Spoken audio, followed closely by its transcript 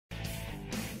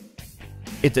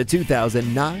It's a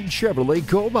 2009 Chevrolet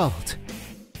Cobalt.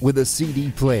 With a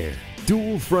CD player,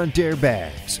 dual front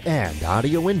airbags, and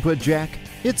audio input jack,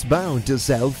 it's bound to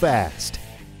sell fast.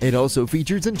 It also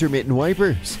features intermittent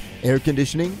wipers, air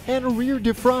conditioning, and a rear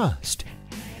defrost.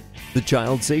 The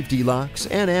child safety locks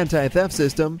and anti-theft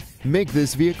system make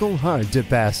this vehicle hard to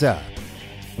pass up.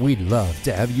 We'd love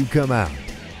to have you come out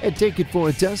and take it for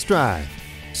a test drive.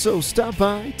 So stop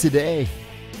by today.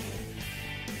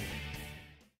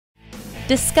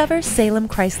 Discover Salem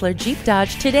Chrysler Jeep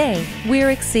Dodge today.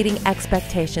 We're exceeding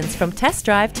expectations from test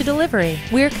drive to delivery.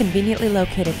 We're conveniently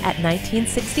located at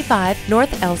 1965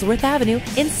 North Ellsworth Avenue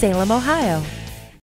in Salem, Ohio.